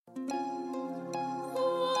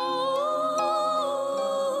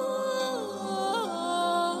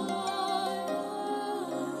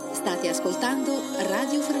State ascoltando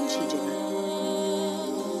Radio Francigena.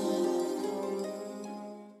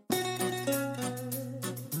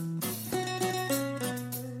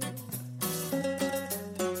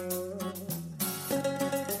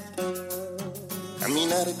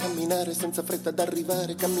 Camminare, camminare senza fretta ad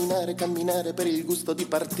arrivare, camminare, camminare per il gusto di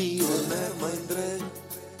partire.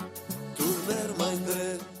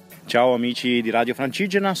 Ciao amici di Radio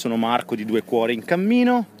Francigena, sono Marco di Due Cuori in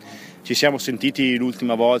Cammino. Ci siamo sentiti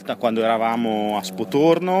l'ultima volta quando eravamo a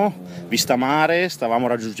Spotorno, vista mare, stavamo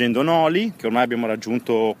raggiungendo Noli, che ormai abbiamo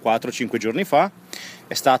raggiunto 4-5 giorni fa.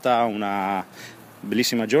 È stata una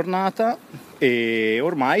bellissima giornata e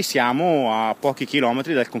ormai siamo a pochi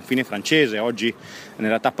chilometri dal confine francese. Oggi,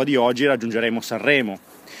 nella tappa di oggi, raggiungeremo Sanremo.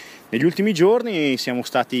 Negli ultimi giorni siamo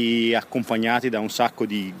stati accompagnati da un sacco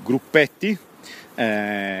di gruppetti.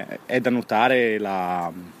 È da notare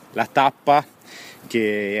la tappa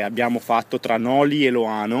che abbiamo fatto tra Noli e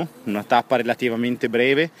Loano, una tappa relativamente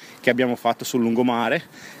breve che abbiamo fatto sul lungomare.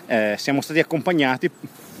 Siamo stati accompagnati,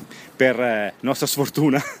 per nostra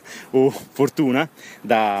sfortuna o fortuna,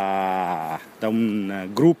 da un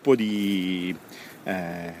gruppo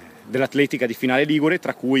dell'atletica di Finale Ligure,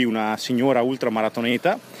 tra cui una signora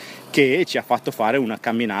ultramaratoneta che ci ha fatto fare una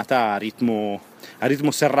camminata a ritmo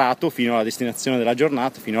serrato fino alla destinazione della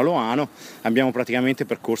giornata, fino a Loano. Abbiamo praticamente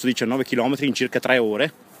percorso 19 km in circa 3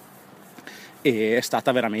 ore e è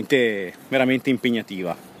stata veramente, veramente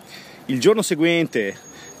impegnativa. Il giorno seguente,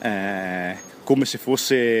 come se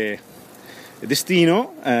fosse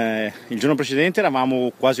destino, il giorno precedente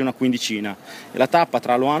eravamo quasi una quindicina e la tappa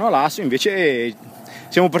tra Loano e Lasso invece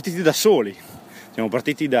siamo partiti da soli. Siamo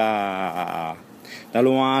partiti da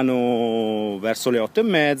Loano verso le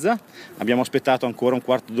 8:30, abbiamo aspettato ancora un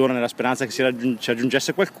quarto d'ora nella speranza che ci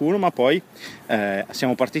aggiungesse qualcuno, ma poi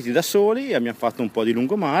siamo partiti da soli, abbiamo fatto un po' di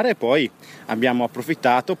lungomare e poi abbiamo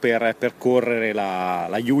approfittato per percorrere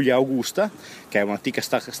la Iulia Augusta, che è un'antica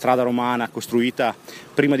strada romana costruita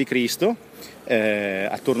prima di Cristo,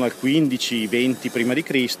 attorno al 15-20 prima di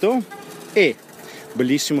Cristo, e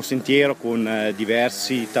bellissimo sentiero con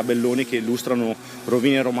diversi tabelloni che illustrano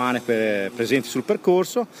rovine romane presenti sul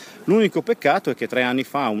percorso. L'unico peccato è che 3 anni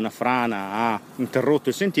fa una frana ha interrotto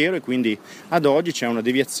il sentiero e quindi ad oggi c'è una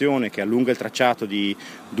deviazione che allunga il tracciato di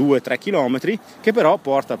 2-3 km, che però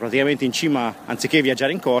porta praticamente in cima, anziché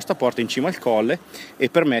viaggiare in costa, porta in cima al colle e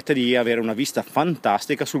permette di avere una vista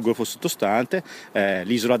fantastica sul golfo sottostante,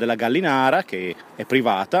 l'isola della Gallinara, che è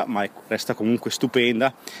privata ma resta comunque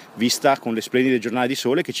stupenda, vista con le splendide giornate di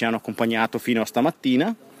sole che ci hanno accompagnato fino a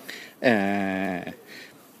stamattina.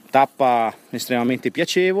 Tappa estremamente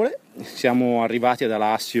piacevole. Siamo arrivati ad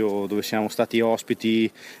Alassio, dove siamo stati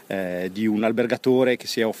ospiti di un albergatore che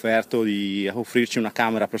si è offerto di offrirci una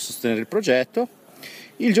camera per sostenere il progetto.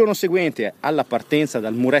 Il giorno seguente, alla partenza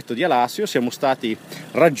dal muretto di Alassio, siamo stati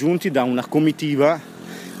raggiunti da una comitiva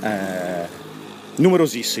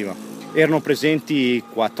numerosissima. Erano presenti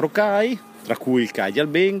 4 CAI, tra cui il CAI di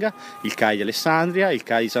Albenga, il CAI di Alessandria, il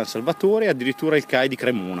CAI di San Salvatore e addirittura il CAI di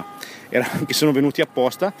Cremona, che sono venuti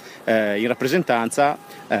apposta in rappresentanza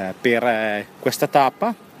per questa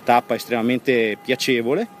tappa estremamente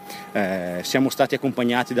piacevole. Siamo stati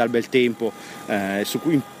accompagnati dal bel tempo, su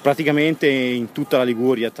cui praticamente in tutta la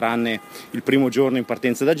Liguria, tranne il primo giorno in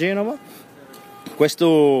partenza da Genova.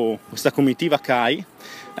 Questa comitiva CAI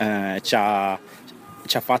ci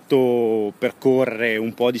ha fatto percorrere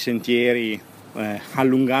un po' di sentieri,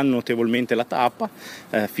 allungando notevolmente la tappa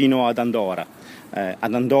fino ad Andora.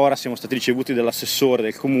 Ad Andora siamo stati ricevuti dall'assessore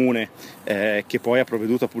del comune, che poi ha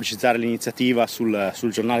provveduto a pubblicizzare l'iniziativa sul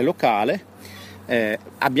giornale locale.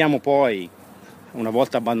 Abbiamo poi, una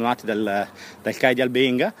volta abbandonati dal CAI di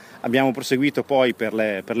Albenga, abbiamo proseguito poi per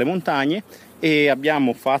le montagne e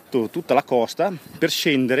abbiamo fatto tutta la costa per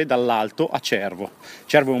scendere dall'alto a Cervo.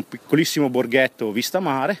 Cervo è un piccolissimo borghetto vista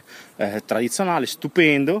mare, tradizionale,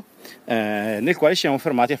 stupendo, nel quale ci siamo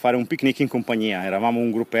fermati a fare un picnic in compagnia. Eravamo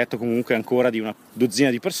un gruppetto comunque ancora di una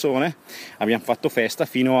dozzina di persone, abbiamo fatto festa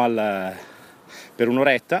per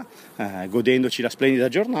un'oretta, godendoci la splendida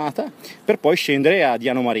giornata, per poi scendere a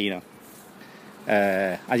Diano Marina.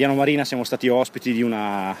 A Diano Marina siamo stati ospiti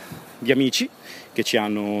di amici che ci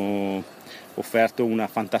hanno offerto una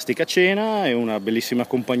fantastica cena e una bellissima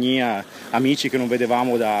compagnia, amici che non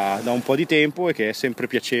vedevamo da un po' di tempo e che è sempre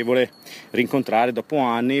piacevole rincontrare dopo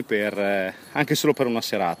anni, anche solo per una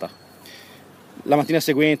serata. La mattina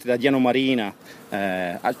seguente da Diano Marina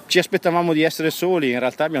ci aspettavamo di essere soli, in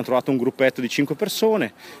realtà abbiamo trovato un gruppetto di 5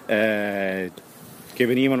 persone che che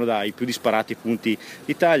venivano dai più disparati punti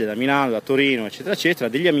d'Italia, da Milano, da Torino, eccetera eccetera,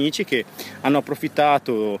 degli amici che hanno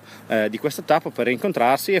approfittato di questa tappa per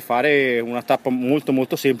incontrarsi e fare una tappa molto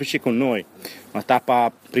molto semplice con noi, una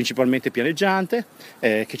tappa principalmente pianeggiante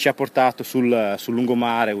che ci ha portato sul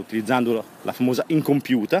lungomare utilizzando la famosa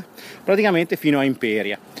incompiuta, praticamente fino a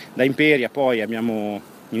Imperia. Da Imperia poi abbiamo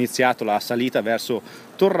iniziato la salita verso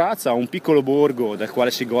Torrazza, un piccolo borgo dal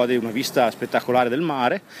quale si gode una vista spettacolare del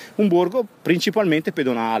mare, un borgo principalmente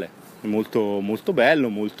pedonale, molto, molto bello,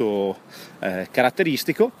 molto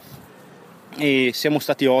caratteristico, e siamo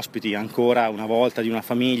stati ospiti ancora una volta di una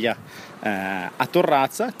famiglia a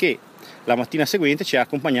Torrazza che la mattina seguente ci ha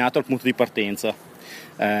accompagnato al punto di partenza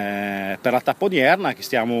per la tappa odierna, che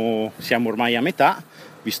siamo ormai a metà.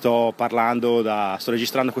 Vi sto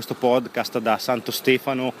registrando questo podcast da Santo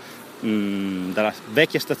Stefano, dalla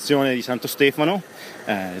vecchia stazione di Santo Stefano.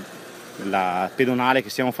 La pedonale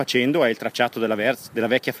che stiamo facendo è il tracciato della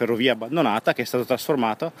vecchia ferrovia abbandonata, che è stata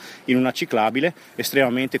trasformata in una ciclabile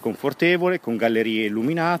estremamente confortevole, con gallerie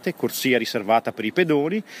illuminate, corsia riservata per i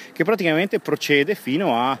pedoni, che praticamente procede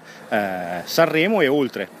fino a Sanremo e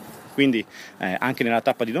oltre. Quindi anche nella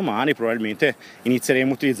tappa di domani probabilmente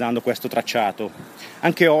inizieremo utilizzando questo tracciato.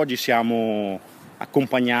 Anche oggi siamo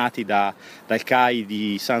accompagnati dal CAI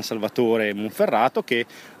di San Salvatore Monferrato, che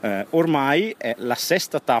ormai è la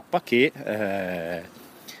sesta tappa che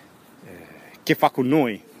fa con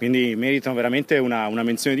noi, quindi meritano veramente una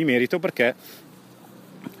menzione di merito, perché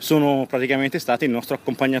sono praticamente stati il nostro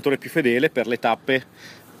accompagnatore più fedele per le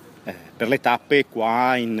tappe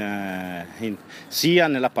qua sia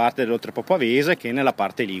nella parte dell'Oltrepo Pavese che nella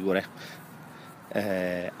parte ligure.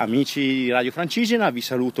 Amici di Radio Francigena, vi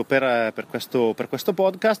saluto per questo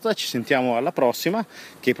podcast. Ci sentiamo alla prossima,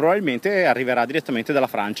 che probabilmente arriverà direttamente dalla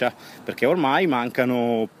Francia, perché ormai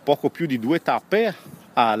mancano poco più di 2 tappe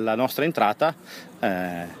alla nostra entrata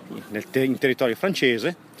in territorio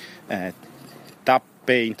francese,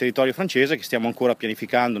 tappe in territorio francese che stiamo ancora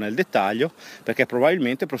pianificando nel dettaglio, perché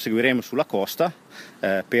probabilmente proseguiremo sulla costa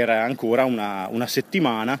per ancora una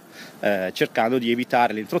settimana, cercando di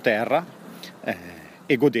evitare l'entroterra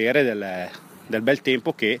e godere del bel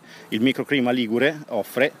tempo che il microclima ligure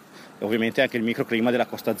offre, e ovviamente anche il microclima della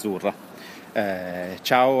Costa Azzurra.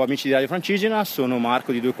 Ciao amici di Radio Francigena, sono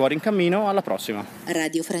Marco di Due Cuori in Cammino, alla prossima.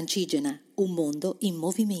 Radio Francigena, un mondo in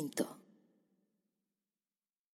movimento.